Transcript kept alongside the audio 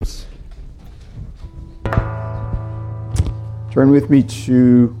Turn with me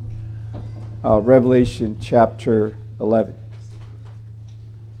to Revelation chapter 11.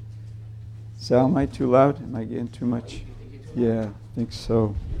 Sal, am I too loud? Am I getting too much? Yeah, I think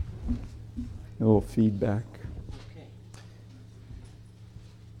so. A little feedback.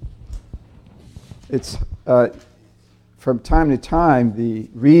 It's from time to time the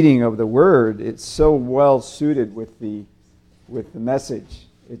reading of the Word. It's so well suited with the message.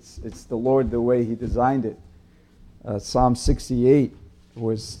 It's the Lord the way He designed it. Psalm 68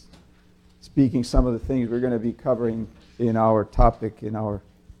 was speaking some of the things we're going to be covering in our topic, in our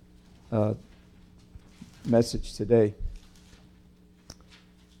message today.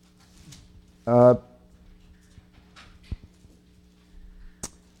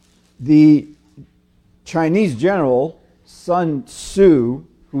 The Chinese general Sun Tzu,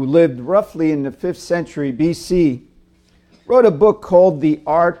 who lived roughly in the 5th century BC, wrote a book called The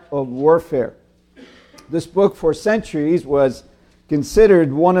Art of Warfare. This book for centuries was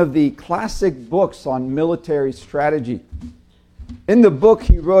considered one of the classic books on military strategy. In the book,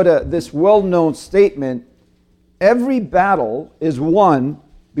 he wrote this well-known statement: every battle is won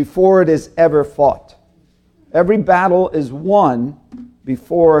before it is ever fought. Every battle is won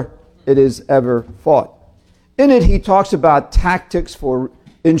before it is ever fought. In it, he talks about tactics for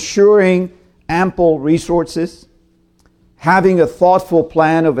ensuring ample resources, having a thoughtful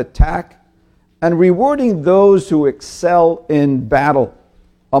plan of attack, and rewarding those who excel in battle,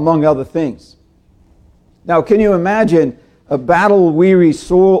 among other things. Now, can you imagine a battle-weary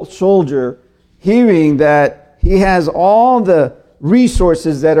soldier hearing that he has all the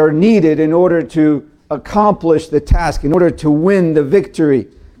resources that are needed in order to accomplish the task, in order to win the victory?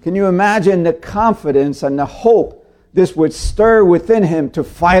 Can you imagine the confidence and the hope this would stir within him to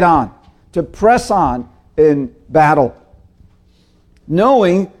fight on, to press on in battle,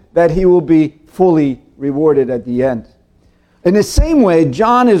 knowing that he will be fully rewarded at the end? In the same way,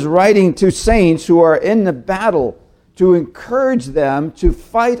 John is writing to saints who are in the battle to encourage them to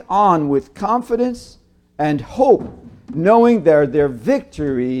fight on with confidence and hope, knowing that their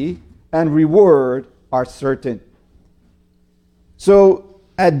victory and reward are certain. So,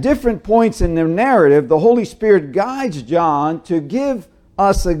 at different points in the narrative, the Holy Spirit guides John to give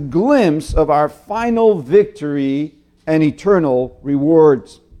us a glimpse of our final victory and eternal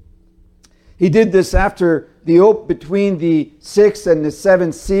rewards. He did this after the oath between the 6th and the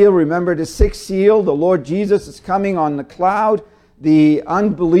 7th seal. Remember the 6th seal, the Lord Jesus is coming on the cloud. The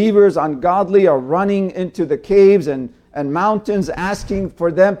unbelievers, ungodly, are running into the caves and mountains, asking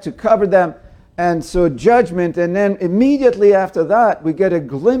for them to cover them. And so judgment, and then immediately after that, we get a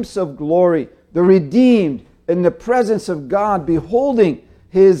glimpse of glory. The redeemed in the presence of God, beholding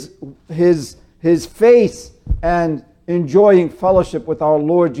His face and enjoying fellowship with our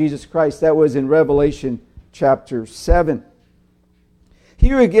Lord Jesus Christ. That was in Revelation chapter 7.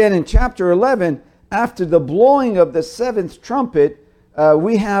 Here again in chapter 11, after the blowing of the 7th trumpet,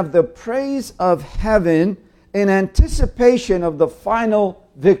 we have the praise of heaven in anticipation of the final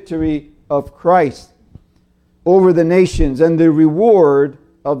victory of Christ over the nations and the reward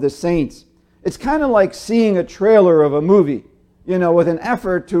of the saints. It's kind of like seeing a trailer of a movie, with an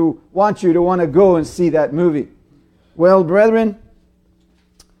effort to want you to want to go and see that movie. Well, brethren,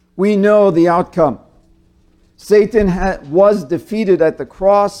 we know the outcome. Satan was defeated at the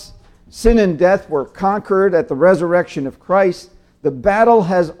cross. Sin and death were conquered at the resurrection of Christ. The battle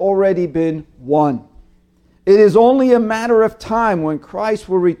has already been won. It is only a matter of time when Christ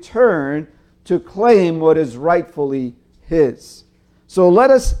will return to claim what is rightfully His. So let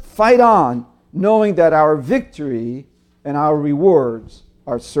us fight on, knowing that our victory and our rewards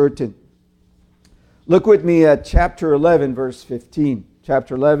are certain. Look with me at chapter 11, verse 15.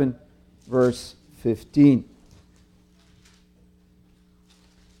 Chapter 11, verse 15.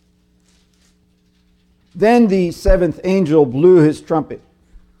 Then the 7th angel blew his trumpet,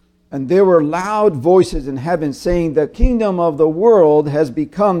 and there were loud voices in heaven saying, the kingdom of the world has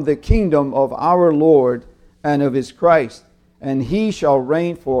become the kingdom of our Lord and of His Christ, and He shall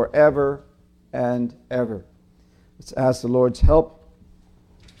reign forever and ever. Let's ask the Lord's help.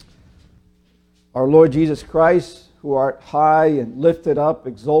 Our Lord Jesus Christ, who art high and lifted up,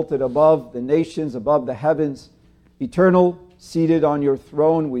 exalted above the nations, above the heavens, eternal, seated on your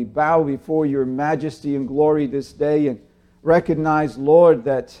throne, we bow before your majesty and glory this day and recognize, Lord,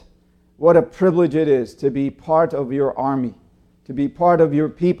 that what a privilege it is to be part of your army, to be part of your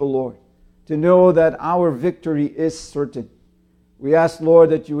people, Lord, to know that our victory is certain. We ask, Lord,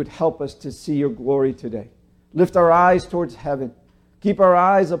 that you would help us to see your glory today. Lift our eyes towards heaven. Keep our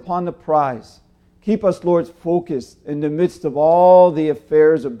eyes upon the prize. Keep us, Lord, focused in the midst of all the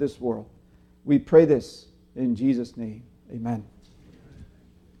affairs of this world. We pray this in Jesus' name. Amen.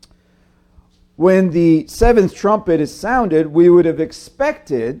 When the seventh trumpet is sounded, we would have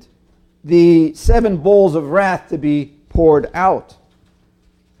expected the 7 bowls of wrath to be poured out.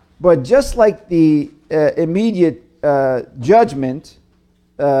 But just like the immediate judgment,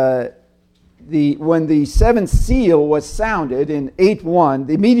 when the seventh seal was sounded in 8:1,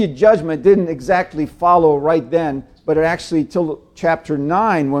 the immediate judgment didn't exactly follow right then, but it actually till chapter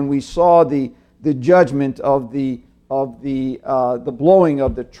 9 when we saw the judgment of the blowing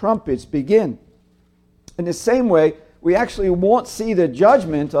of the trumpets begin. In the same way, we actually won't see the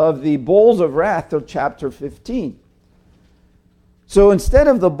judgment of the bowls of wrath till chapter 15. So instead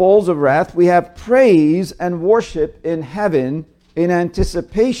of the bowls of wrath, we have praise and worship in heaven in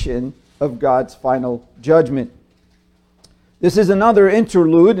anticipation of God's final judgment. This is another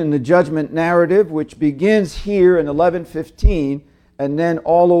interlude in the judgment narrative, which begins here in 11:15 and then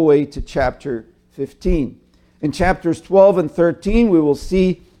all the way to chapter 15. In chapters 12 and 13, we will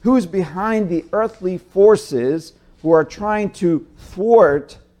see who's behind the earthly forces who are trying to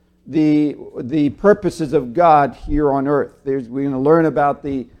thwart the purposes of God here on earth. We're going to learn about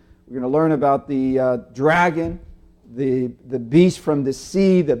the dragon, the beast from the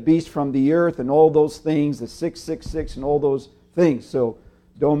sea, the beast from the earth, and all those things, the 666 and all those things. So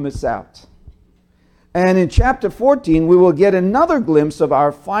don't miss out. And in chapter 14, we will get another glimpse of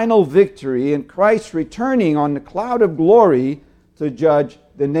our final victory and Christ returning on the cloud of glory to judge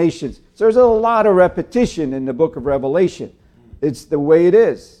the nations. So there's a lot of repetition in the book of Revelation. It's the way it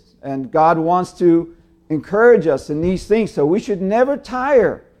is. And God wants to encourage us in these things. So we should never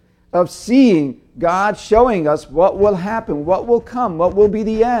tire of seeing God showing us what will happen, what will come, what will be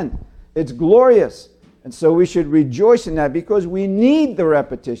the end. It's glorious. And so we should rejoice in that because we need the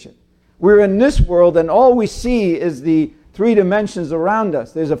repetition. We're in this world and all we see is the 3 dimensions around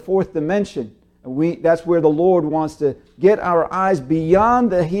us. There's a 4th dimension. And that's where the Lord wants to get our eyes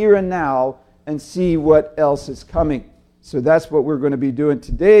beyond the here and now and see what else is coming. So that's what we're going to be doing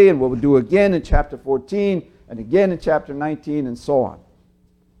today, and we'll do again in chapter 14 and again in chapter 19 and so on.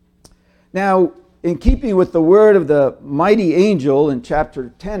 Now, in keeping with the word of the mighty angel in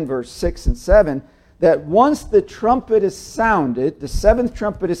chapter 10, verse 6 and 7, that once the trumpet is sounded, the 7th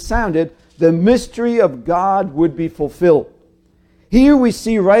trumpet is sounded, the mystery of God would be fulfilled. Here we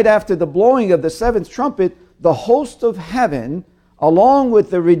see right after the blowing of the 7th trumpet, the host of heaven, along with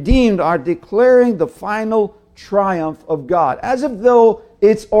the redeemed, are declaring the final triumph of God, as if though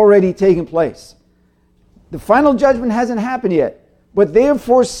it's already taken place. The final judgment hasn't happened yet, but they're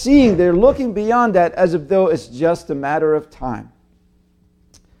foreseeing, they're looking beyond that as if though it's just a matter of time.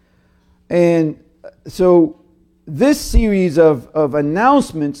 And so this series of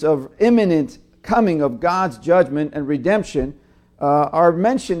announcements of imminent coming of God's judgment and redemption are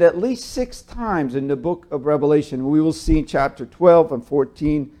mentioned at least 6 times in the book of Revelation. We will see in chapter 12 and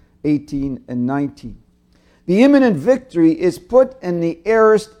 14, 18, and 19. The imminent victory is put in the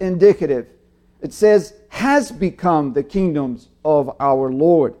aorist indicative. It says, has become the kingdoms of our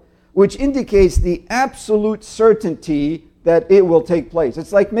Lord, which indicates the absolute certainty that it will take place.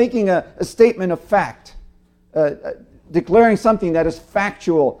 It's like making a statement of fact, declaring something that is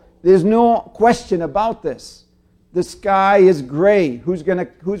factual. There's no question about this. The sky is gray. Who's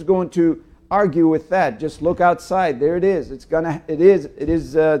going to argue with that? Just look outside. There it is. It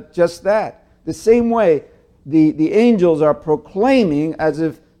is just that. The same way the angels are proclaiming as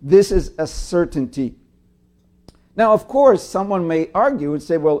if this is a certainty. Now, of course, someone may argue and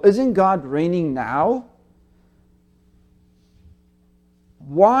say, well, isn't God reigning now?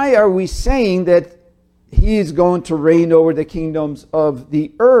 Why are we saying that He is going to reign over the kingdoms of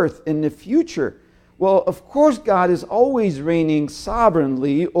the earth in the future? Well, of course, God is always reigning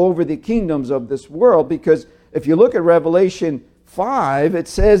sovereignly over the kingdoms of this world, because if you look at Revelation 5, it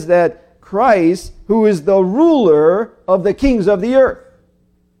says that Christ, who is the ruler of the kings of the earth.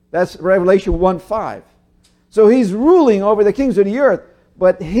 That's Revelation 1:5. So He's ruling over the kings of the earth,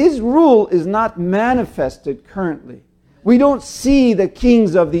 but His rule is not manifested currently. We don't see the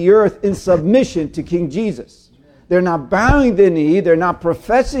kings of the earth in submission to King Jesus. They're not bowing the knee. They're not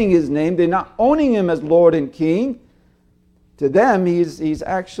professing His name. They're not owning Him as Lord and King. To them, He's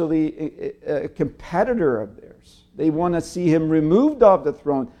actually a competitor of theirs. They want to see Him removed off the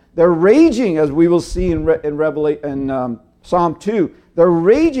throne. They're raging, as we will see in Psalm 2. They're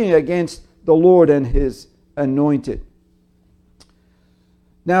raging against the Lord and His anointed.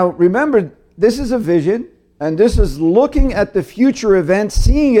 Now, remember, this is a vision, and this is looking at the future event,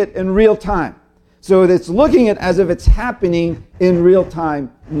 seeing it in real time. So it's looking at as if it's happening in real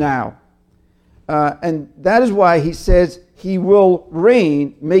time now. And that is why he says He will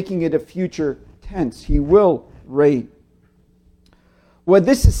reign, making it a future tense. He will reign. what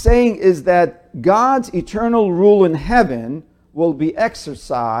this is saying is that God's eternal rule in heaven will be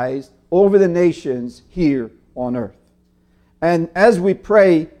exercised over the nations here on earth. And as we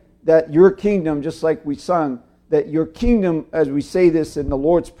pray that your kingdom, just like we sung, that your kingdom, as we say this in the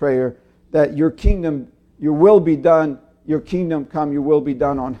Lord's Prayer, that your kingdom, your will be done, your kingdom come, your will be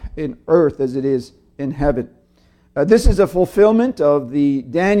done in earth as it is in heaven. This is a fulfillment of the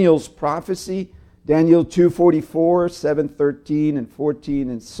Daniel's prophecy, Daniel 2:44, 7:13 and 14,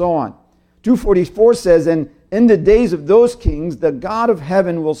 and so on. 2:44 says, "And in the days of those kings, the God of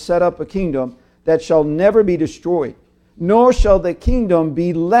heaven will set up a kingdom that shall never be destroyed, nor shall the kingdom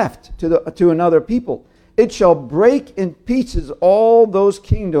be left to another people. It shall break in pieces all those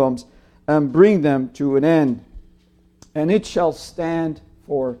kingdoms and bring them to an end, and it shall stand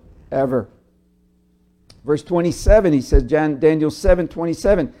forever." Verse 27, he says, Daniel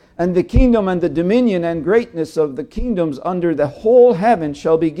 7:27, "And the kingdom and the dominion and greatness of the kingdoms under the whole heaven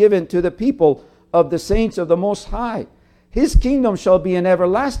shall be given to the people of the saints of the Most High. His kingdom shall be an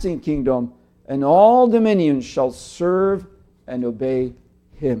everlasting kingdom, and all dominions shall serve and obey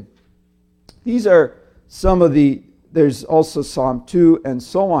him." These are some of there's also Psalm 2 and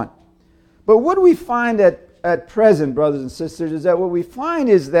so on. But what do we find at present, brothers and sisters, is that what we find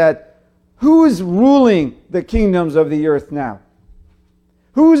is that who is ruling the kingdoms of the earth now?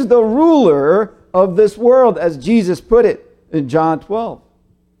 Who's the ruler of this world, as Jesus put it in John 12?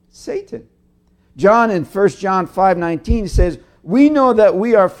 Satan. John in 1 John 5:19 says, "We know that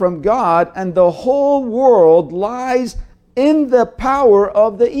we are from God, and the whole world lies in the power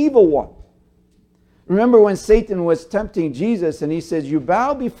of the evil one." Remember when Satan was tempting Jesus and he says, "You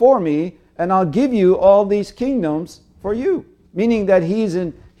bow before me and I'll give you all these kingdoms for you." Meaning that he's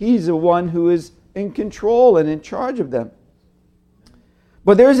the one who is in control and in charge of them.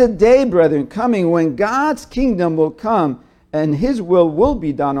 But there's a day, brethren, coming when God's kingdom will come and his will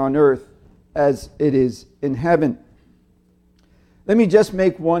be done on earth as it is in heaven. Let me just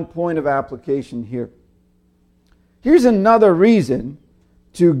make one point of application here. Here's another reason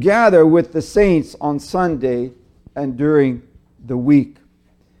to gather with the saints on Sunday and during the week.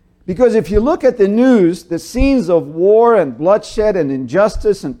 Because if you look at the news, the scenes of war and bloodshed and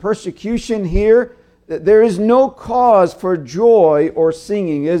injustice and persecution here, there is no cause for joy or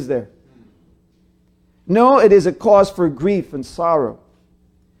singing, is there? No, it is a cause for grief and sorrow.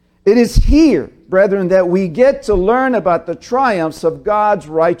 It is here, brethren, that we get to learn about the triumphs of God's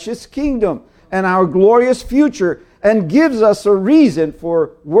righteous kingdom and our glorious future, and gives us a reason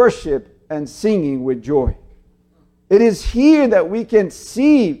for worship and singing with joy. It is here that we can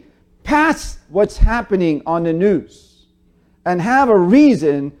see past what's happening on the news and have a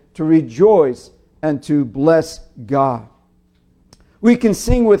reason to rejoice and to bless God. We can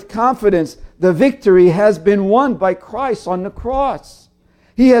sing with confidence, the victory has been won by Christ on the cross.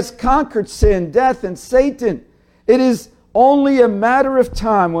 He has conquered sin, death, and Satan. It is only a matter of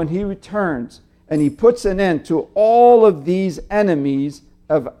time when he returns and he puts an end to all of these enemies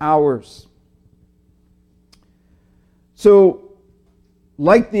of ours. So,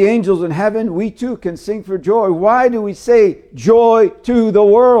 like the angels in heaven, we too can sing for joy. Why do we say joy to the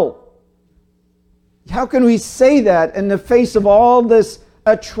world? How can we say that in the face of all this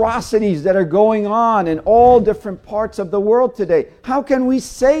atrocities that are going on in all different parts of the world today? How can we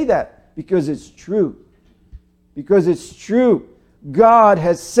say that? Because it's true. Because it's true. God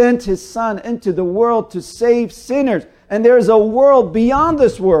has sent his Son into the world to save sinners. And there's a world beyond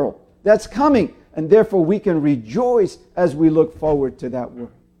this world that's coming. And therefore we can rejoice as we look forward to that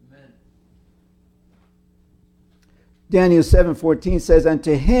world. Amen. Daniel 7:14 says, "And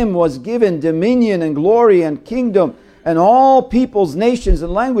to him was given dominion and glory and kingdom, and all peoples, nations,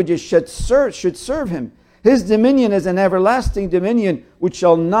 and languages should serve him. His dominion is an everlasting dominion which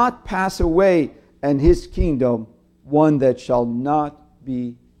shall not pass away, and his kingdom one that shall not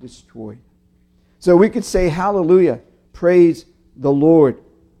be destroyed." So we could say, hallelujah, praise the Lord.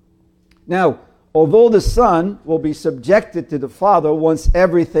 Now, although the Son will be subjected to the Father once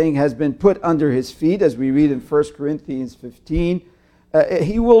everything has been put under his feet, as we read in 1 Corinthians 15,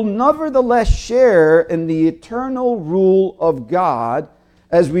 he will nevertheless share in the eternal rule of God,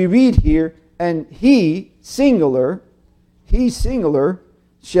 as we read here, and he, singular,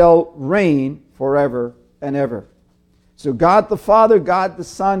 shall reign forever and ever. So God the Father, God the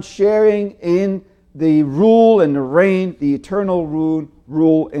Son, sharing in the rule and the reign, the eternal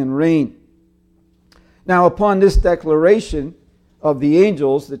rule and reign. Now, upon this declaration of the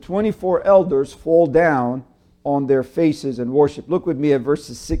angels, the 24 elders fall down on their faces and worship. Look with me at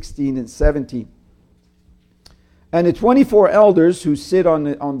verses 16 and 17. "And the 24 elders who sit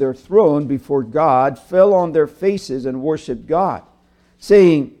on their throne before God fell on their faces and worshiped God,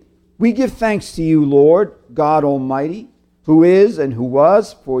 saying, "We give thanks to you, Lord, God Almighty, who is and who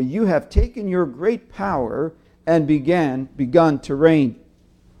was, for you have taken your great power and begun to reign."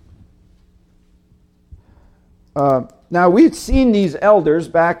 Now, we had seen these elders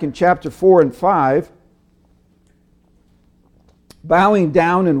back in chapter 4 and 5 bowing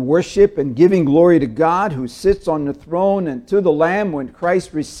down in worship and giving glory to God who sits on the throne and to the Lamb when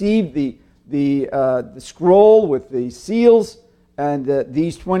Christ received the scroll with the seals. And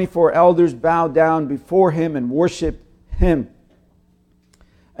these 24 elders bowed down before him and worshiped him.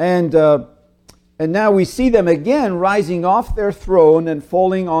 And now we see them again rising off their throne and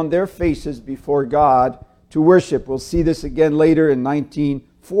falling on their faces before God to worship. We'll see this again later in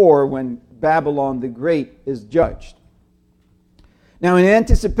 19:4 when Babylon the Great is judged. Now, in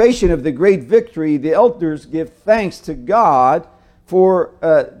anticipation of the great victory, the elders give thanks to God for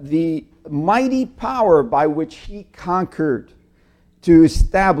the mighty power by which he conquered to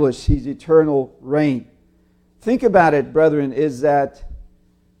establish his eternal reign. Think about it, brethren, is that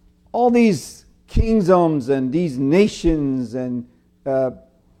all these kingdoms and these nations and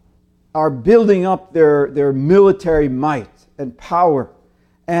are building up their military might and power.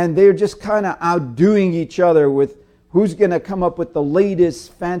 And they're just kind of outdoing each other with who's going to come up with the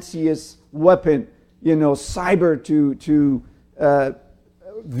latest, fanciest weapon, cyber to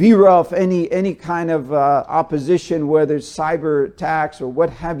veer off any kind of opposition, whether it's cyber attacks or what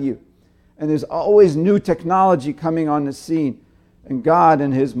have you. And there's always new technology coming on the scene. And God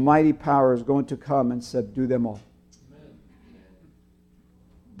in his mighty power is going to come and subdue them all. Amen.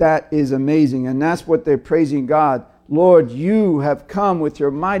 That is amazing. And that's what they're praising God. Lord, you have come with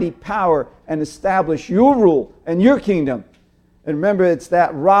your mighty power and established your rule and your kingdom. And remember, it's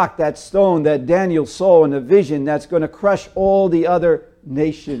that rock, that stone that Daniel saw in a vision that's going to crush all the other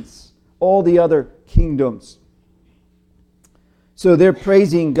nations, all the other kingdoms. So they're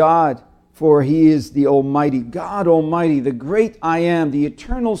praising God, for he is the Almighty, God Almighty, the great I am, the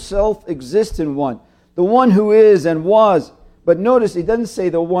eternal self-existent one, the one who is and was. But notice, he doesn't say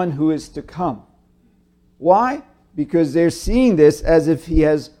the one who is to come. Why? Because they're seeing this as if he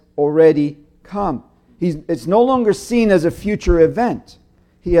has already come. It's no longer seen as a future event.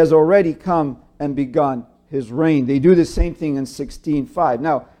 He has already come and begun his reign. They do the same thing in 16:5.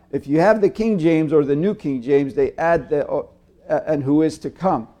 Now, if you have the King James or the New King James, they add the and who is to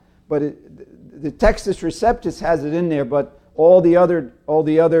come. But the Textus Receptus has it in there, but all the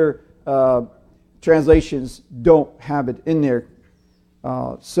other translations don't have it in there.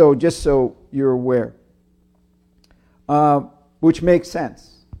 So just so you're aware. Which makes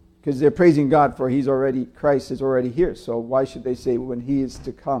sense, because they're praising God for Christ is already here. So why should they say when he is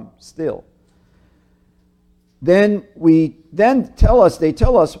to come still? They tell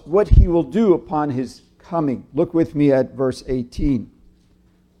us what he will do upon his coming. Look with me at verse 18.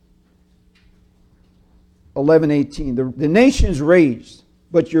 11:18. The nations raged,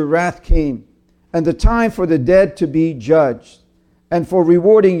 but your wrath came, and the time for the dead to be judged, and for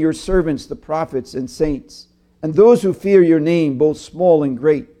rewarding your servants, the prophets and saints, and those who fear your name, both small and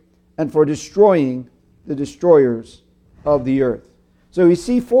great, and for destroying the destroyers of the earth. So we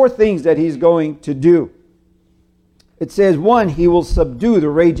see four things that he's going to do. It says, 1, he will subdue the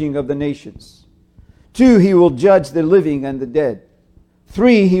raging of the nations. 2, he will judge the living and the dead.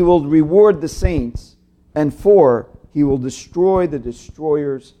 3, he will reward the saints. And 4, he will destroy the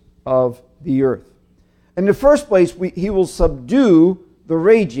destroyers of the earth. In the first place, he will subdue the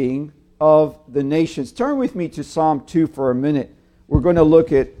raging of the nations. Turn with me to Psalm 2 for a minute. We're going to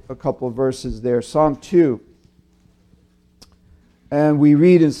look at a couple of verses there. Psalm 2. And we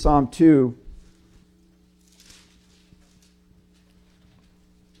read in Psalm 2,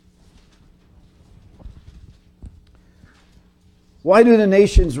 why do the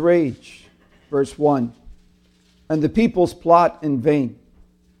nations rage? Verse 1. And the peoples plot in vain.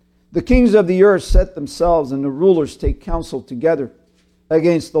 The kings of the earth set themselves, and the rulers take counsel together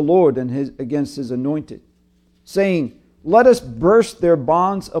against the Lord and against his anointed, saying, let us burst their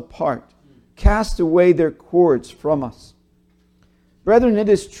bonds apart, cast away their cords from us. Brethren, it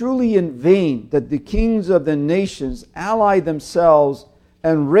is truly in vain that the kings of the nations ally themselves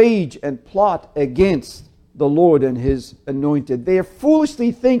and rage and plot against the Lord and his anointed. They are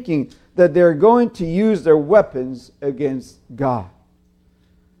foolishly thinking that they're going to use their weapons against God.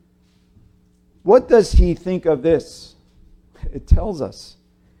 What does he think of this? It tells us,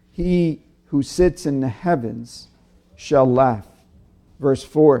 he who sits in the heavens shall laugh. Verse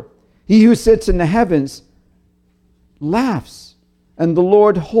 4, he who sits in the heavens laughs, and the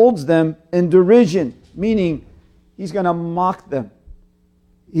Lord holds them in derision, meaning he's going to mock them.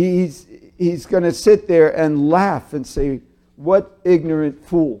 He's going to sit there and laugh and say, what ignorant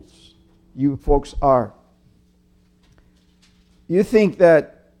fools you folks are. You think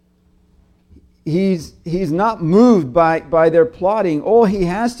that he's not moved by their plotting. All he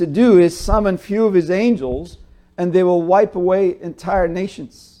has to do is summon few of his angels, and they will wipe away entire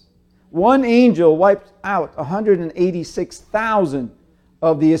nations. One angel wiped out 186,000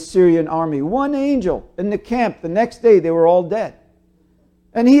 of the Assyrian army. One angel in the camp. The next day they were all dead.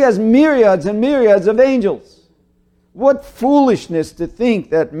 And he has myriads and myriads of angels. What foolishness to think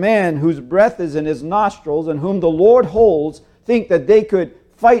that man whose breath is in his nostrils and whom the Lord holds think that they could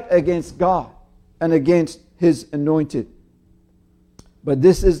fight against God and against his anointed. But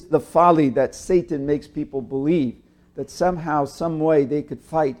this is the folly that Satan makes people believe, that somehow, some way they could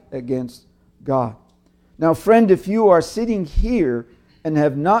fight against God. Now, friend, if you are sitting here and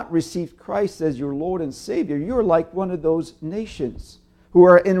have not received Christ as your Lord and Savior, you're like one of those nations who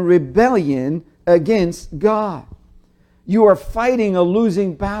are in rebellion against God. You are fighting a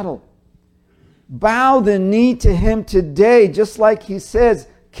losing battle. Bow the knee to him today, just like he says,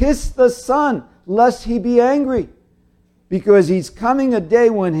 kiss the Son, lest he be angry. Because he's coming a day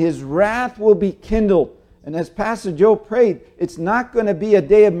when his wrath will be kindled. And as Pastor Joe prayed, it's not going to be a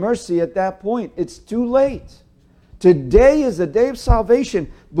day of mercy at that point. It's too late. Today is the day of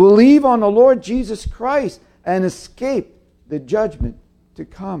salvation. Believe on the Lord Jesus Christ and escape the judgment to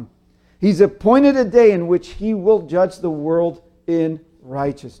come. He's appointed a day in which he will judge the world in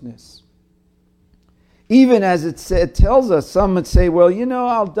righteousness. Even as it tells us, some would say, well,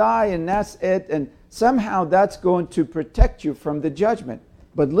 I'll die and that's it. And somehow that's going to protect you from the judgment.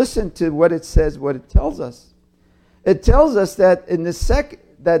 But listen to what it says, what it tells us. It tells us that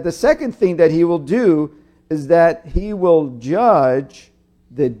the second thing that he will do is that he will judge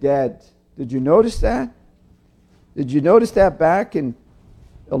the dead. Did you notice that? Did you notice that back in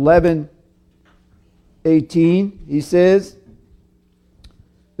 11:18? He says,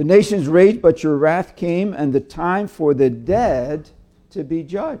 the nations raged, but your wrath came, and the time for the dead to be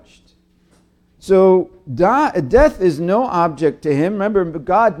judged. So death is no object to him. Remember,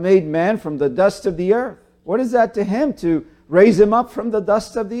 God made man from the dust of the earth. What is that to him to raise him up from the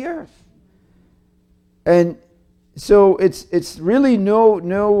dust of the earth? And so it's really no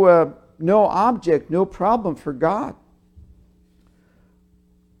object, no problem for God.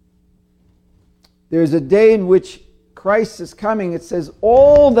 There's a day in which Christ is coming. It says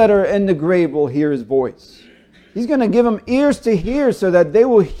all that are in the grave will hear his voice. He's going to give them ears to hear so that they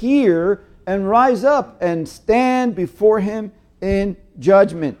will hear and rise up and stand before him in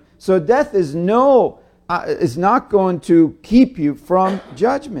judgment. So death is not going to keep you from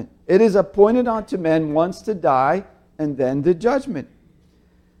judgment. It is appointed unto men once to die and then the judgment.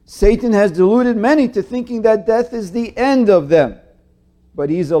 Satan has deluded many to thinking that death is the end of them. But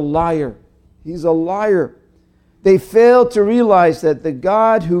he's a liar. He's a liar. They fail to realize that the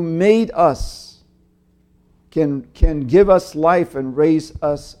God who made us can give us life and raise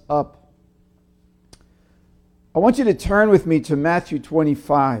us up. I want you to turn with me to Matthew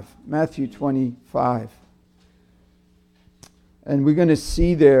 25. Matthew 25. And we're going to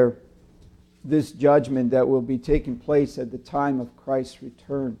see there this judgment that will be taking place at the time of Christ's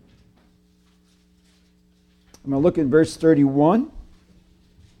return. I'm going to look at verse 31.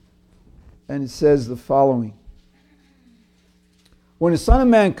 And it says the following. When the Son of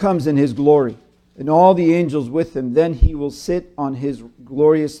Man comes in his glory, and all the angels with him, then he will sit on his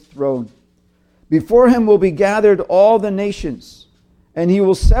glorious throne. Before him will be gathered all the nations, and he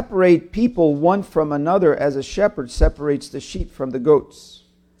will separate people one from another as a shepherd separates the sheep from the goats.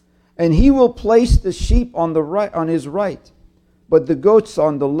 And he will place the sheep on his right, but the goats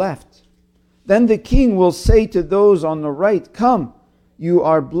on the left. Then the king will say to those on the right, come, you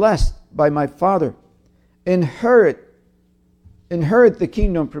are blessed by my Father. Inherit the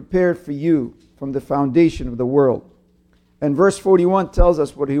kingdom prepared for you from the foundation of the world. And verse 41 tells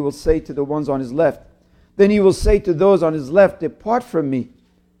us what he will say to the ones on his left. Then he will say to those on his left, depart from me,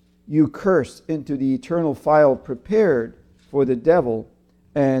 you cursed, into the eternal fire prepared for the devil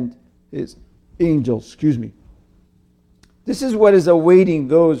and his angels. This is what is awaiting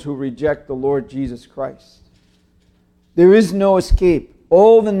those who reject the Lord Jesus Christ. There is no escape.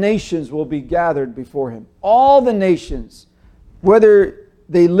 All the nations will be gathered before him. All the nations, whether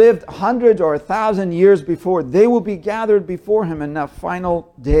they lived hundreds or 1,000 years before, they will be gathered before him in that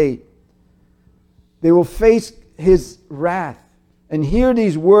final day. They will face his wrath and hear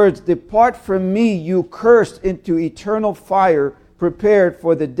these words, depart from me, you cursed, into eternal fire prepared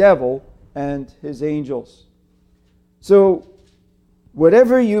for the devil and his angels. So,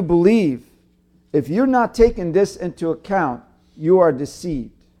 whatever you believe, if you're not taking this into account, you are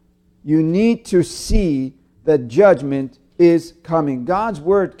deceived. You need to see that judgment is coming. God's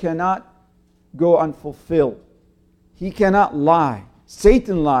word cannot go unfulfilled. He cannot lie.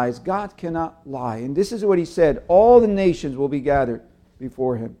 Satan lies. God cannot lie. And this is what he said. All the nations will be gathered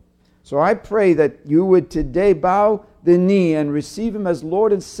before him. So I pray that you would today bow the knee and receive him as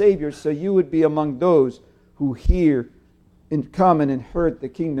Lord and Savior, so you would be among those who hear and come and inherit the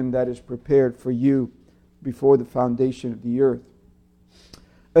kingdom that is prepared for you before the foundation of the earth.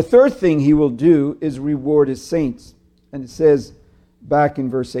 A third thing he will do is reward his saints. And it says back in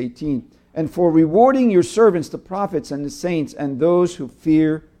verse 18, and for rewarding your servants, the prophets and the saints, and those who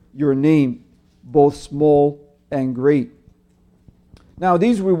fear your name, both small and great. Now,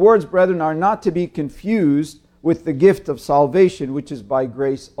 these rewards, brethren, are not to be confused with the gift of salvation, which is by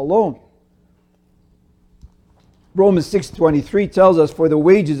grace alone. Romans 6:23 tells us, for the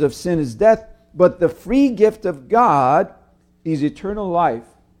wages of sin is death, but the free gift of God is eternal life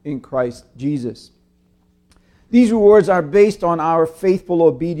in Christ Jesus. These rewards are based on our faithful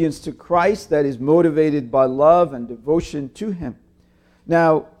obedience to Christ that is motivated by love and devotion to Him.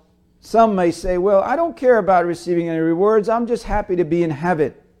 Now, some may say, well, I don't care about receiving any rewards. I'm just happy to be in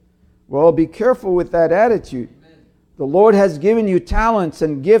heaven. Well, be careful with that attitude. Amen. The Lord has given you talents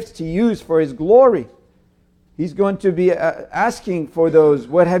and gifts to use for His glory. He's going to be asking for those.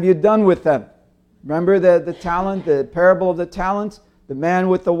 What have you done with them? Remember the talent, the parable of the talents? The man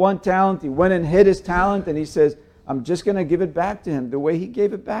with the one talent, he went and hid his talent, and he says, I'm just going to give it back to him the way he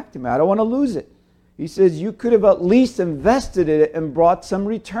gave it back to me. I don't want to lose it. He says, you could have at least invested it and brought some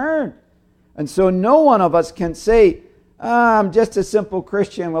return. And so no one of us can say, I'm just a simple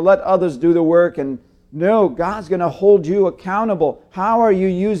Christian, we'll let others do the work. And no, God's going to hold you accountable. How are you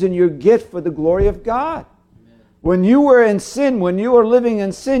using your gift for the glory of God? Amen. When you were in sin, when you were living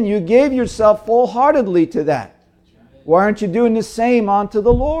in sin, you gave yourself full-heartedly to that. Why aren't you doing the same unto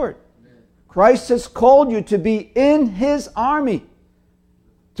the Lord? Amen. Christ has called you to be in His army,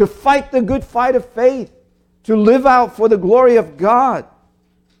 to fight the good fight of faith, to live out for the glory of God.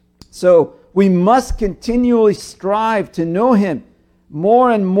 So we must continually strive to know Him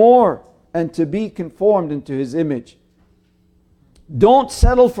more and more and to be conformed into His image. Don't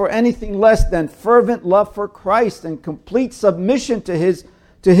settle for anything less than fervent love for Christ and complete submission to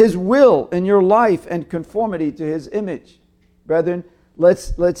His will in your life and conformity to His image. Brethren,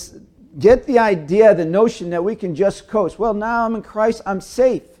 let's get the idea, the notion that we can just coast. Well, now I'm in Christ, I'm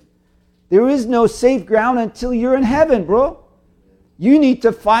safe. There is no safe ground until you're in heaven, bro. You need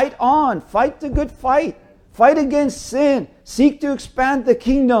to fight on. Fight the good fight. Fight against sin. Seek to expand the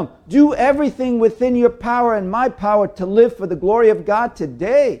kingdom. Do everything within your power and my power to live for the glory of God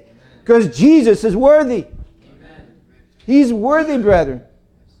today. Because Jesus is worthy. Amen. He's worthy, brethren.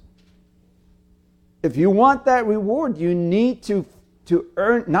 If you want that reward, you need to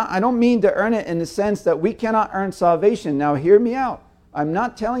earn. I don't mean to earn it in the sense that we cannot earn salvation. Now hear me out. I'm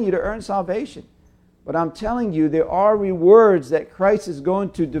not telling you to earn salvation. But I'm telling you there are rewards that Christ is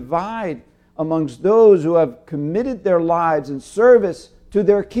going to divide amongst those who have committed their lives in service to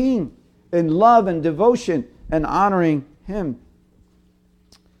their King in love and devotion and honoring Him.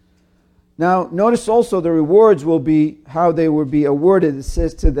 Now, notice also the rewards will be how they will be awarded. It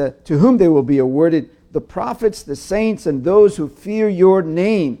says to whom they will be awarded, the prophets, the saints, and those who fear your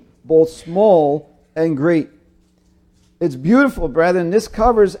name, both small and great. It's beautiful, brethren. This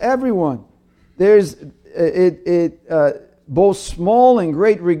covers everyone. There's both small and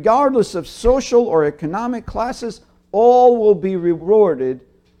great, regardless of social or economic classes, all will be rewarded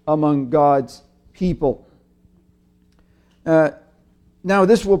among God's people. Now,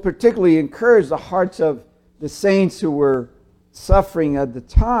 this will particularly encourage the hearts of the saints who were suffering at the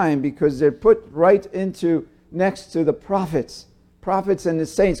time, because they're put right into next to the prophets and the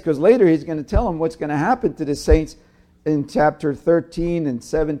saints, because later he's going to tell them what's going to happen to the saints in chapter 13 and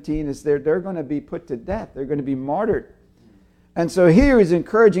 17 is they're going to be put to death. They're going to be martyred. And so here he's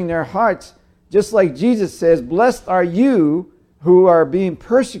encouraging their hearts, just like Jesus says, blessed are you who are being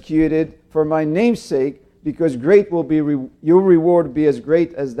persecuted for my name's sake, because great will be your reward will be as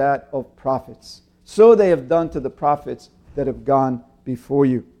great as that of prophets. So they have done to the prophets that have gone before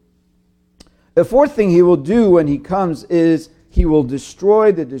you. The fourth thing he will do when he comes is he will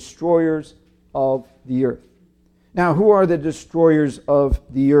destroy the destroyers of the earth. Now, who are the destroyers of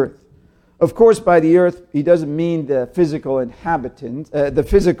the earth? Of course, by the earth, he doesn't mean the physical inhabitants, the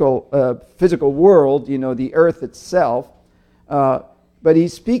physical world, the earth itself. But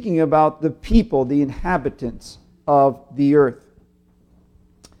he's speaking about the people, the inhabitants of the earth.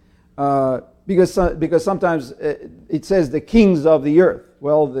 Because sometimes it says the kings of the earth.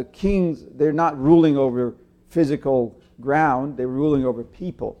 Well, the kings, they're not ruling over physical ground. They're ruling over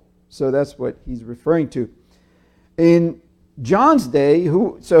people. So that's what he's referring to. In John's day,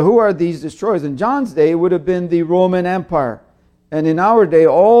 who are these destroyers? In John's day, it would have been the Roman Empire. And in our day,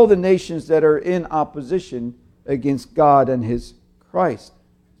 all the nations that are in opposition against God and His Christ.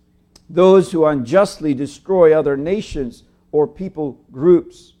 Those who unjustly destroy other nations or people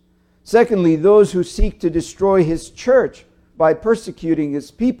groups. Secondly, those who seek to destroy His church by persecuting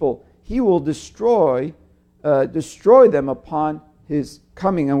His people. He will destroy them upon His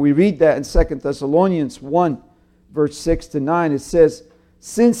coming. And we read that in 2 Thessalonians 1, verse 6 to 9. It says,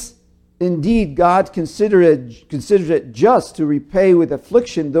 "Since indeed God considers it just to repay with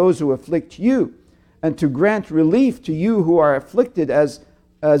affliction those who afflict you, and to grant relief to you who are afflicted as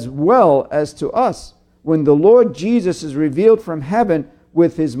well as to us, when the Lord Jesus is revealed from heaven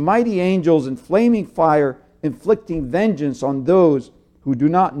with His mighty angels in flaming fire, inflicting vengeance on those who do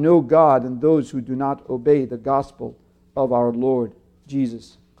not know God and those who do not obey the gospel of our Lord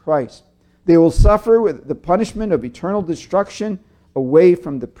Jesus Christ. They will suffer with the punishment of eternal destruction away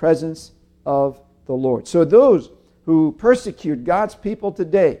from the presence of the Lord." So those who persecute God's people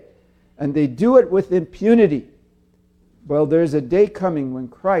today, and they do it with impunity, well, there's a day coming when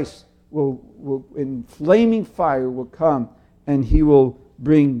Christ will in flaming fire will come, and He will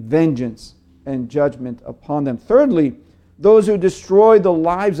bring vengeance and judgment upon them. Thirdly, those who destroy the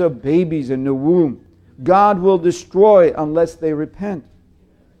lives of babies in the womb, God will destroy unless they repent.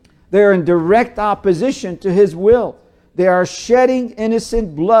 They are in direct opposition to His will. They are shedding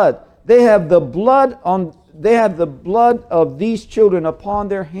innocent blood. They have the blood of these children upon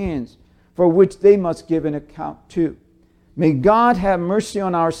their hands, for which they must give an account too. May God have mercy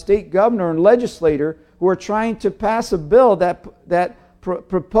on our state governor and legislator who are trying to pass a bill that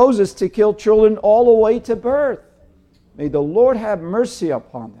proposes to kill children all the way to birth. May the Lord have mercy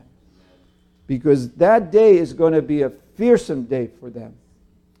upon them, because that day is going to be a fearsome day for them.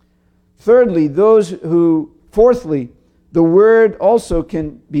 Fourthly, the word also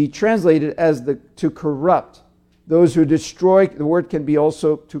can be translated as to corrupt. Those who destroy, the word can be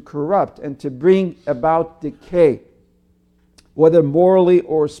also to corrupt and to bring about decay, whether morally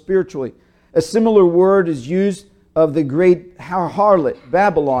or spiritually. A similar word is used of the great harlot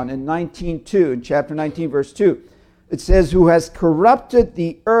Babylon in chapter 19, verse 2. It says, "Who has corrupted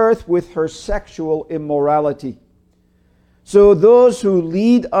the earth with her sexual immorality." So those who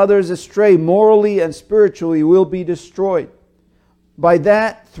lead others astray morally and spiritually will be destroyed. By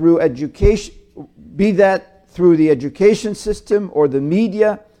that, through education, be that through the education system or the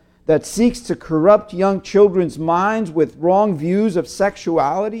media that seeks to corrupt young children's minds with wrong views of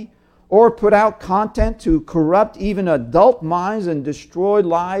sexuality, or put out content to corrupt even adult minds and destroy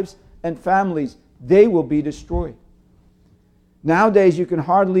lives and families, they will be destroyed. Nowadays, you can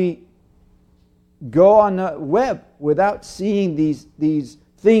hardly go on the web without seeing these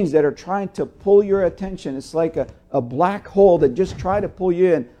things that are trying to pull your attention. It's like a black hole that just try to pull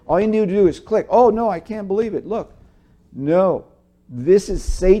you in. All you need to do is click. "Oh no, I can't believe it. Look." No, this is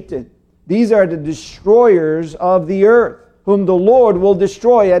Satan. These are the destroyers of the earth, whom the Lord will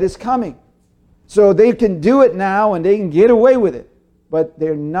destroy at His coming. So they can do it now and they can get away with it, but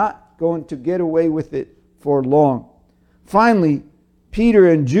they're not going to get away with it for long. Finally, Peter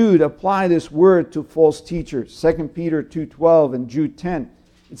and Jude apply this word to false teachers. 2 Peter 2:12 and Jude 10.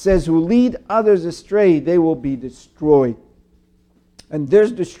 It says, "Who lead others astray, they will be destroyed, and their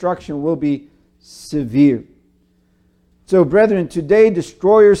destruction will be severe." So, brethren, today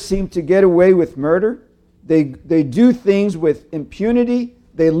destroyers seem to get away with murder. They do things with impunity.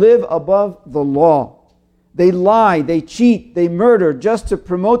 They live above the law. They lie, they cheat, they murder just to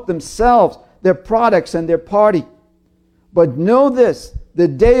promote themselves, their products, and their party. But know this, the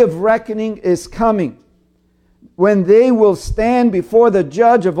day of reckoning is coming, when they will stand before the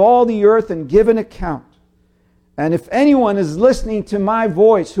judge of all the earth and give an account. And if anyone is listening to my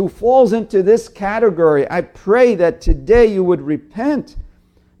voice who falls into this category, I pray that today you would repent,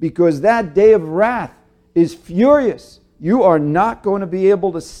 because that day of wrath is furious. You are not going to be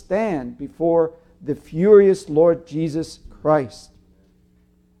able to stand before the furious Lord Jesus Christ.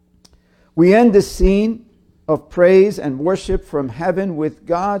 We end this scene of praise and worship from heaven with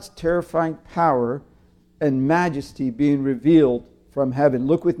God's terrifying power and majesty being revealed from heaven.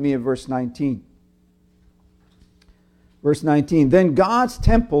 Look with me at verse 19. Verse 19, "Then God's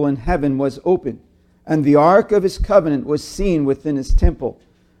temple in heaven was opened, and the ark of His covenant was seen within His temple.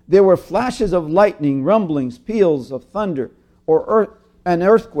 There were flashes of lightning, rumblings, peals of thunder, an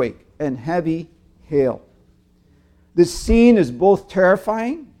earthquake, and heavy hail." This scene is both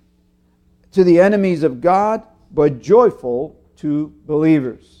terrifying to the enemies of God, but joyful to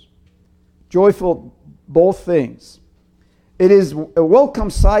believers. Joyful, both things. It is a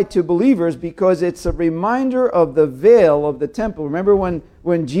welcome sight to believers because it's a reminder of the veil of the temple. Remember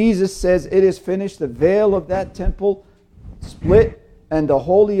when Jesus says it is finished, the veil of that temple split and the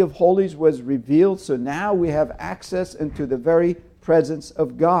Holy of Holies was revealed. So now we have access into the very presence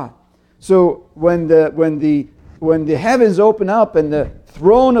of God. So when the heavens open up and the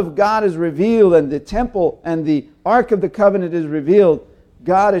throne of God is revealed and the temple and the Ark of the Covenant is revealed,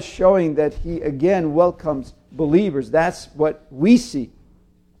 God is showing that He again welcomes believers. That's what we see.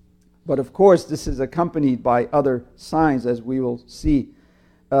 But of course, this is accompanied by other signs, as we will see.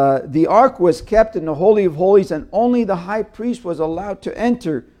 The ark was kept in the Holy of Holies, and only the high priest was allowed to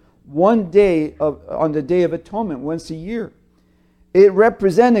enter on the Day of Atonement, once a year. It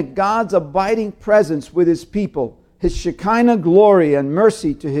represented God's abiding presence with His people, His Shekinah glory and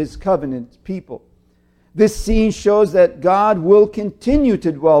mercy to His covenant people. This scene shows that God will continue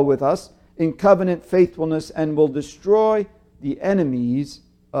to dwell with us in covenant faithfulness and will destroy the enemies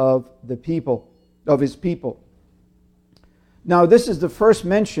of the people, of His people. Now, this is the first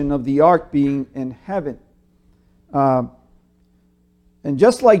mention of the ark being in heaven. And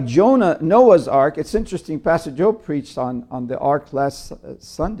just like Noah's ark, it's interesting, Pastor Joe preached on the ark last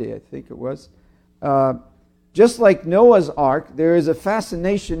Sunday, I think it was. Just like Noah's ark, there is a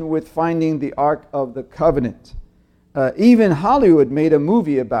fascination with finding the Ark of the Covenant. Even Hollywood made a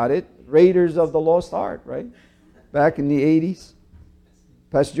movie about it, Raiders of the Lost Ark, right? Back in the 80s.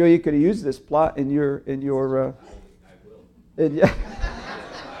 Pastor Joe, you could have used this plot in your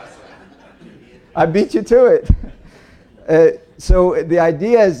I beat you to it. So the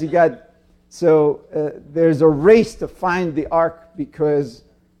idea is there's a race to find the ark because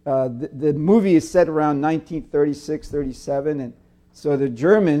the movie is set around 1936, 37, and so the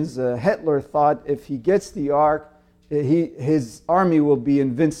Germans, Hitler thought if he gets the ark, his army will be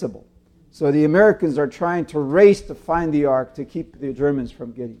invincible. So the Americans are trying to race to find the ark to keep the Germans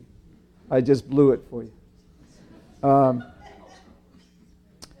from getting it. I just blew it for you.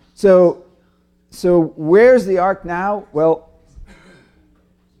 So where's the ark now? Well,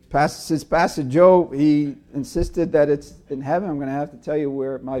 since Pastor Joe, he insisted that it's in heaven, I'm going to have to tell you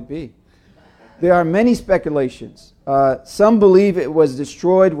where it might be. There are many speculations. Some believe it was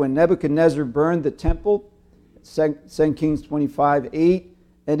destroyed when Nebuchadnezzar burned the temple, 2 Kings 25:8,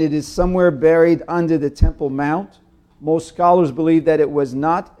 and it is somewhere buried under the Temple Mount. Most scholars believe that it was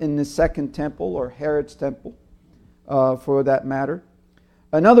not in the second temple or Herod's temple, for that matter.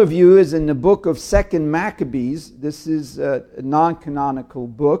 Another view is in the book of 2 Maccabees. This is a non-canonical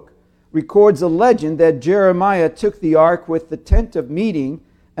book. Records a legend that Jeremiah took the ark with the tent of meeting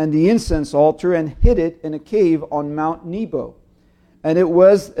and the incense altar and hid it in a cave on Mount Nebo. And it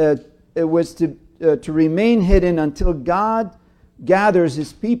was to remain hidden until God gathers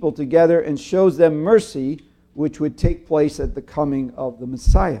His people together and shows them mercy, which would take place at the coming of the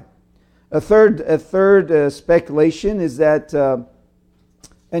Messiah. A third speculation is that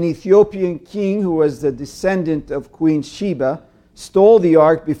an Ethiopian king who was the descendant of Queen Sheba stole the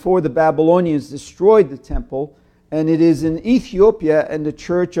ark before the Babylonians destroyed the temple, and it is in Ethiopia, and the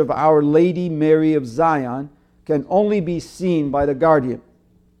church of Our Lady Mary of Zion can only be seen by the guardian.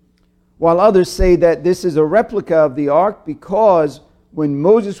 While others say that this is a replica of the ark because when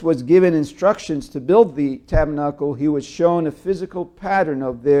Moses was given instructions to build the tabernacle, he was shown a physical pattern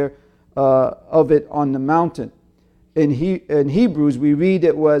of it on the mountain. In Hebrews, we read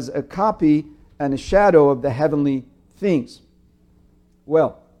it was a copy and a shadow of the heavenly things.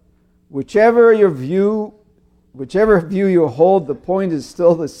 Well, whichever view you hold, the point is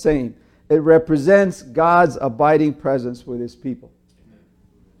still the same. It represents God's abiding presence with His people.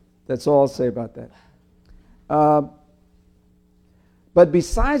 That's all I'll say about that. But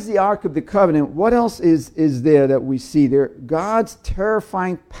besides the Ark of the Covenant, what else is there that we see there? God's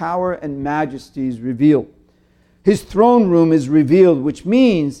terrifying power and majesty is revealed. His throne room is revealed, which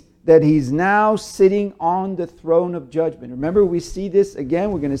means that He's now sitting on the throne of judgment. Remember, we see this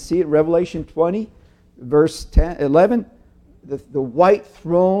again. We're going to see it in Revelation 20, verse 11. The white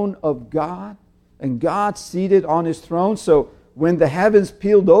throne of God, and God seated on His throne. So when the heavens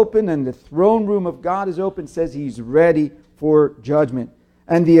peeled open and the throne room of God is open, it says He's ready for judgment.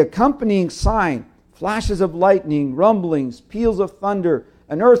 And the accompanying sign, flashes of lightning, rumblings, peals of thunder,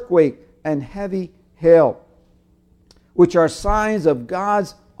 an earthquake, and heavy hail, which are signs of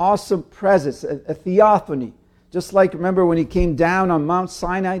God's awesome presence, a theophany. Just like, remember when He came down on Mount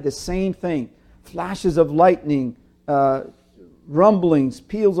Sinai, the same thing. Flashes of lightning, rumblings,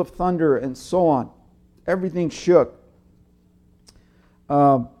 peals of thunder, and so on. Everything shook.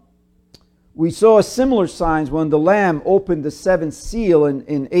 We saw similar signs when the Lamb opened the seventh seal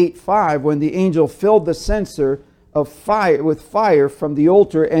in 8:5, when the angel filled the censer of fire with fire from the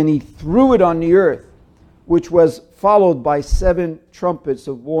altar, and he threw it on the earth, which was followed by 7 trumpets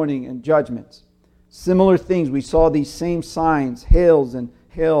of warning and judgments. Similar things, we saw these same signs, hail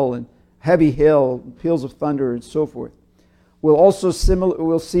and heavy hail, peals of thunder, and so forth.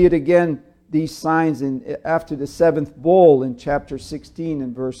 We'll see it again, these signs after the 7th bowl in chapter 16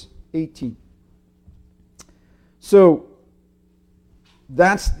 and verse 18. So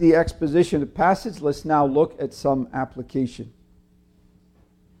that's the exposition of the passage. Let's now look at some application.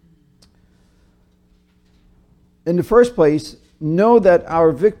 In the first place, know that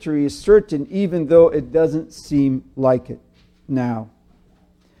our victory is certain even though it doesn't seem like it now.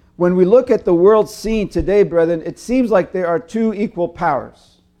 When we look at the world scene today, brethren, it seems like there are 2 equal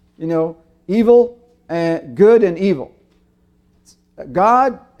powers. Evil and good and evil.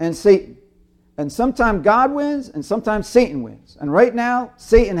 God and Satan. And sometimes God wins and sometimes Satan wins. And right now,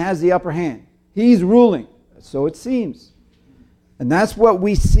 Satan has the upper hand. He's ruling. So it seems. And that's what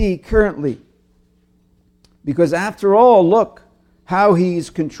we see currently. Because after all, look how he's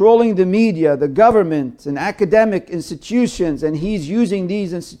controlling the media, the government, and academic institutions, and he's using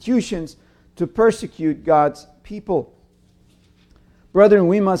these institutions to persecute God's people. Brethren,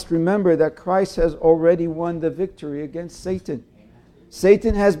 we must remember that Christ has already won the victory against Satan.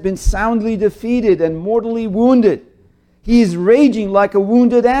 Satan has been soundly defeated and mortally wounded. He is raging like a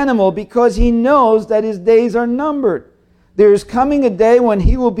wounded animal because he knows that his days are numbered. There is coming a day when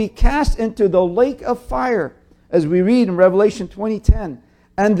he will be cast into the lake of fire, as we read in Revelation 20:10.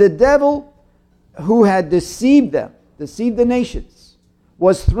 And the devil who had deceived the nations,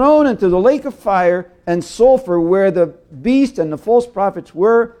 was thrown into the lake of fire and sulfur where the beast and the false prophets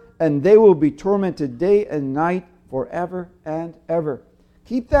were, and they will be tormented day and night forever and ever.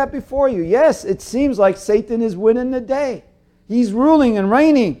 Keep that before you. Yes, it seems like Satan is winning the day. He's ruling and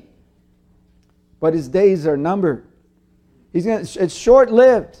reigning. But his days are numbered. It's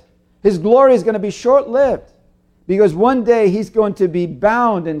short-lived. His glory is going to be short-lived. Because one day he's going to be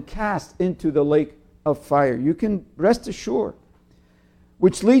bound and cast into the lake of fire. You can rest assured.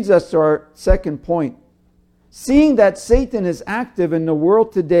 Which leads us to our second point. Seeing that Satan is active in the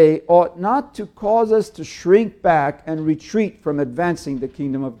world today ought not to cause us to shrink back and retreat from advancing the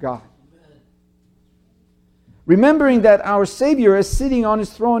kingdom of God. Remembering that our Savior is sitting on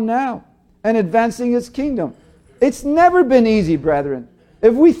his throne now and advancing his kingdom. It's never been easy, brethren.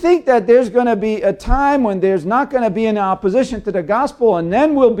 If we think that there's going to be a time when there's not going to be any opposition to the gospel and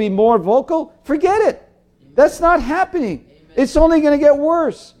then we'll be more vocal, forget it. That's not happening. It's only going to get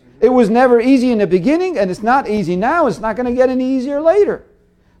worse. It was never easy in the beginning, and it's not easy now. It's not going to get any easier later.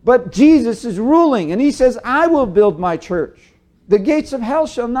 But Jesus is ruling, and he says, I will build my church. The gates of hell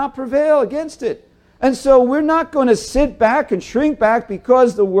shall not prevail against it. And so we're not going to sit back and shrink back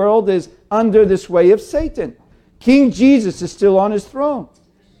because the world is under the sway of Satan. King Jesus is still on his throne.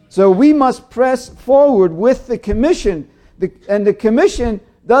 So we must press forward with the commission. And the commission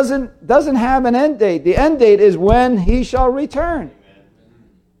doesn't have an end date. The end date is when he shall return.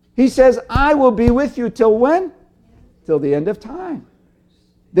 He says, I will be with you till when? Till the end of time.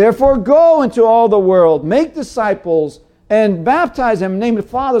 Therefore, go into all the world, make disciples, and baptize them in the name of the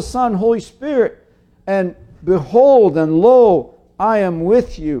Father, Son, Holy Spirit. And behold, and lo, I am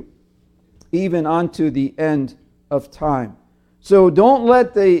with you, even unto the end of time. So don't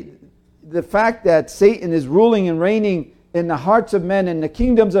let the fact that Satan is ruling and reigning in the hearts of men, in the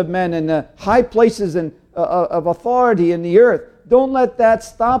kingdoms of men, in the high places of authority in the earth, don't let that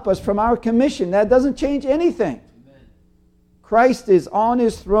stop us from our commission. That doesn't change anything. Amen. Christ is on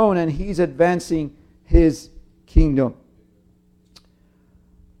his throne and he's advancing his kingdom.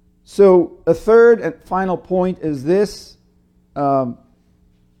 So a third and final point is this. I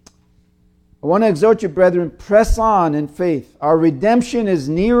want to exhort you, brethren, press on in faith. Our redemption is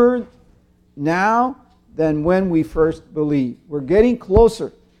nearer now than when we first believed. We're getting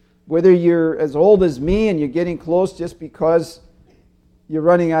closer. Whether you're as old as me and you're getting close just because you're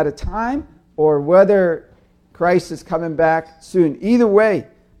running out of time, or whether Christ is coming back soon. Either way,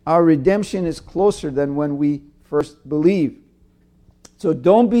 our redemption is closer than when we first believed. So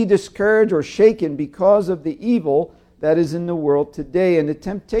don't be discouraged or shaken because of the evil that is in the world today and the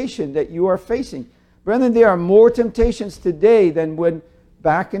temptation that you are facing. Brethren, there are more temptations today than when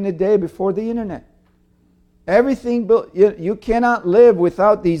back in the day before the internet. Everything, you cannot live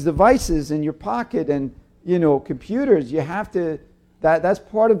without these devices in your pocket and, computers. You have to, that's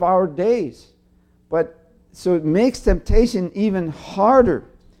part of our days. But, so it makes temptation even harder.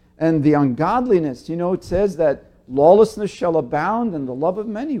 And the ungodliness, it says that lawlessness shall abound and the love of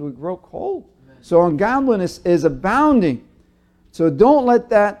many will grow cold. Amen. So ungodliness is abounding. So don't let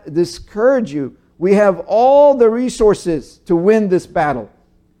that discourage you. We have all the resources to win this battle.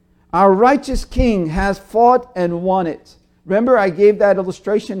 Our righteous king has fought and won it. Remember, I gave that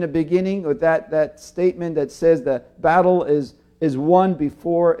illustration in the beginning with that statement that says the battle is won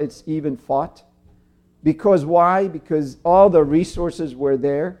before it's even fought. Because why? Because all the resources were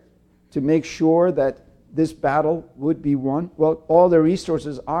there to make sure that this battle would be won. Well, all the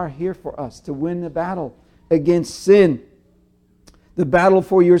resources are here for us to win the battle against sin. The battle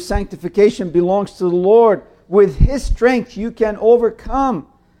for your sanctification belongs to the Lord. With His strength, you can overcome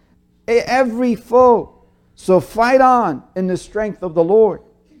every foe. So fight on in the strength of the Lord.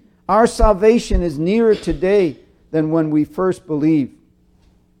 Our salvation is nearer today than when we first believed.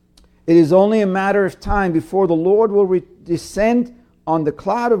 It is only a matter of time before the Lord will descend on the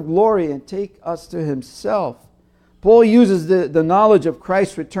cloud of glory and take us to Himself. Paul uses the knowledge of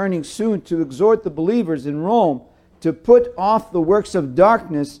Christ returning soon to exhort the believers in Rome to put off the works of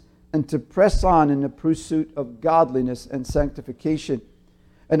darkness and to press on in the pursuit of godliness and sanctification.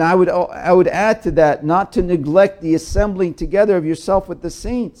 And I would add to that, not to neglect the assembling together of yourself with the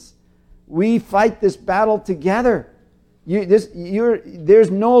saints. We fight this battle together.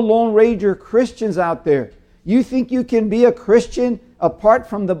 There's no Lone Ranger Christians out there. You think you can be a Christian apart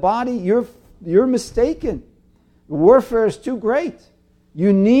from the body? You're mistaken. The warfare is too great.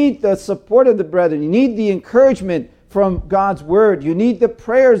 You need the support of the brethren. You need the encouragement from God's Word. You need the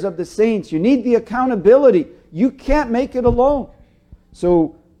prayers of the saints. You need the accountability. You can't make it alone.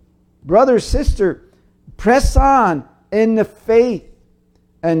 So, brother, sister, press on in the faith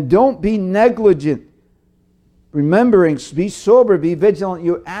and don't be negligent. Remembering, be sober, be vigilant.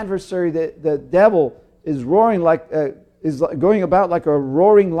 Your adversary, the devil, is roaring is going about like a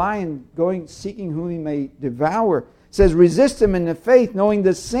roaring lion, seeking whom he may devour. It says, resist him in the faith, knowing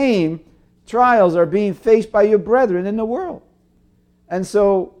the same trials are being faced by your brethren in the world. And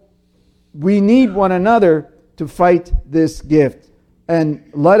so we need one another to fight this gift. And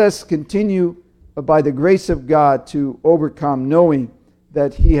let us continue by the grace of God to overcome, knowing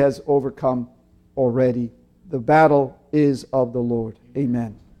that He has overcome already. The battle is of the Lord.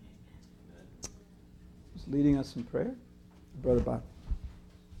 Amen. Who's leading us in prayer? Brother Bob.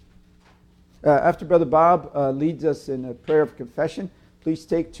 After Brother Bob leads us in a prayer of confession, please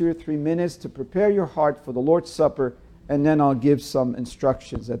take 2 or 3 minutes to prepare your heart for the Lord's Supper, and then I'll give some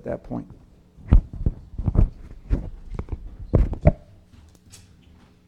instructions at that point.